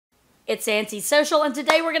It's Auntie Social, and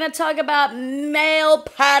today we're going to talk about male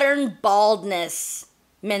pattern baldness,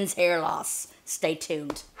 men's hair loss. Stay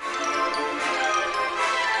tuned.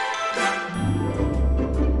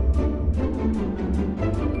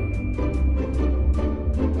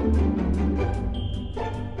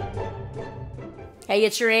 Hey,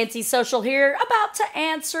 it's your Auntie Social here, about to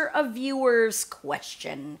answer a viewer's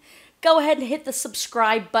question. Go ahead and hit the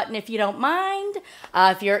subscribe button if you don't mind.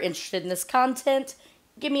 If you're interested in this content,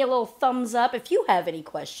 give me a little thumbs up. If you have any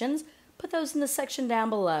questions, put those in the section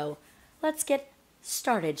down below. Let's get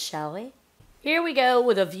started, shall we? Here we go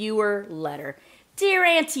with a viewer letter. Dear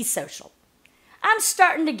Auntie Social, I'm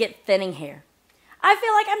starting to get thinning hair. I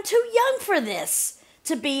feel like I'm too young for this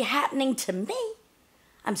to be happening to me.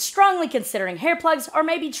 I'm strongly considering hair plugs or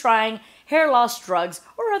maybe trying hair loss drugs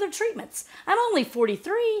or other treatments. I'm only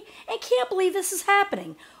 43 and can't believe this is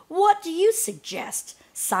happening. What do you suggest?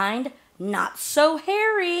 Signed, Not So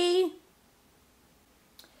Hairy.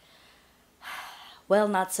 Well,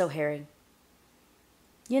 not so hairy.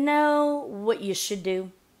 You know what you should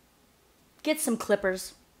do? Get some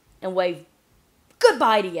clippers and wave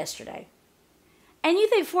goodbye to yesterday. And you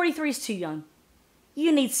think 43 is too young.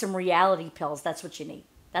 You need some reality pills. That's what you need.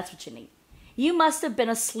 That's what you need. You must have been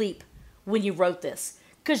asleep when you wrote this,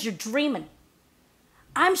 because you're dreaming.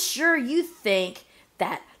 I'm sure you think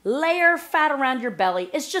that layer fat around your belly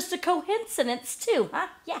is just a coincidence too, huh?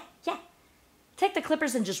 Yeah. Take the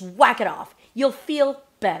clippers and just whack it off. You'll feel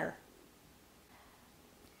better.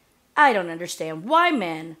 I don't understand why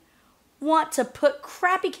men want to put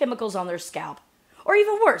crappy chemicals on their scalp. Or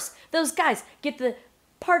even worse, those guys get the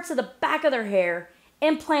parts of the back of their hair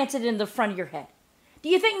implanted in the front of your head. Do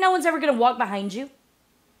you think no one's ever going to walk behind you?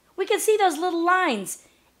 We can see those little lines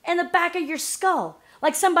in the back of your skull,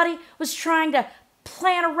 like somebody was trying to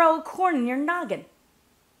plant a row of corn in your noggin.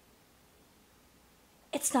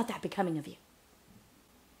 It's not that becoming of you.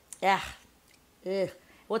 Ugh.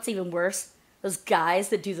 What's even worse, those guys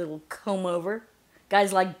that do the little comb over,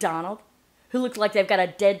 guys like Donald, who look like they've got a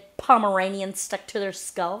dead Pomeranian stuck to their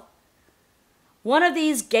skull. One of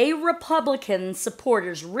these gay Republican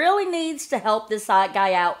supporters really needs to help this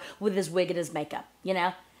guy out with his wig and his makeup. You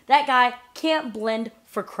know, that guy can't blend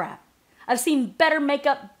for crap. I've seen better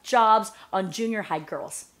makeup jobs on junior high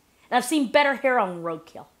girls. And I've seen better hair on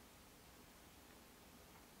roadkill.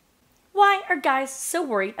 Why are guys so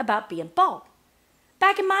worried about being bald?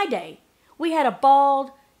 Back in my day, we had a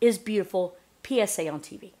bald is beautiful PSA on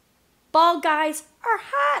TV. Bald guys are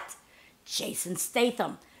hot. Jason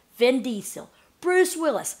Statham, Vin Diesel, Bruce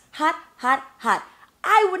Willis, hot.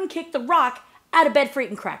 I wouldn't kick The Rock out of bed for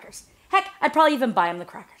eating crackers. Heck, I'd probably even buy him the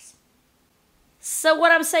crackers. So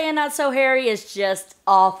what I'm saying, Not So Hairy, is just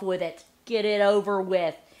off with it. Get it over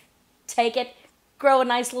with. Take it, grow a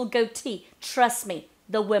nice little goatee. Trust me,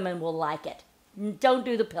 the women will like it. Don't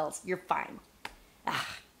do the pills. You're fine. God.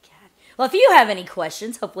 Well, if you have any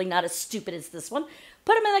questions, hopefully not as stupid as this one,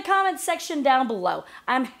 put them in the comments section down below.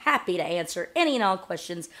 I'm happy to answer any and all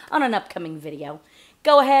questions on an upcoming video.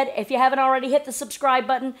 Go ahead, if you haven't already, hit the subscribe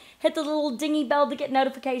button, hit the little dingy bell to get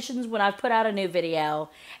notifications when I've put out a new video,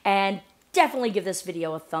 and definitely give this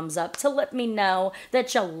video a thumbs up to let me know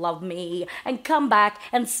that you love me and come back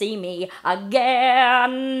and see me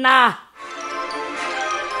again.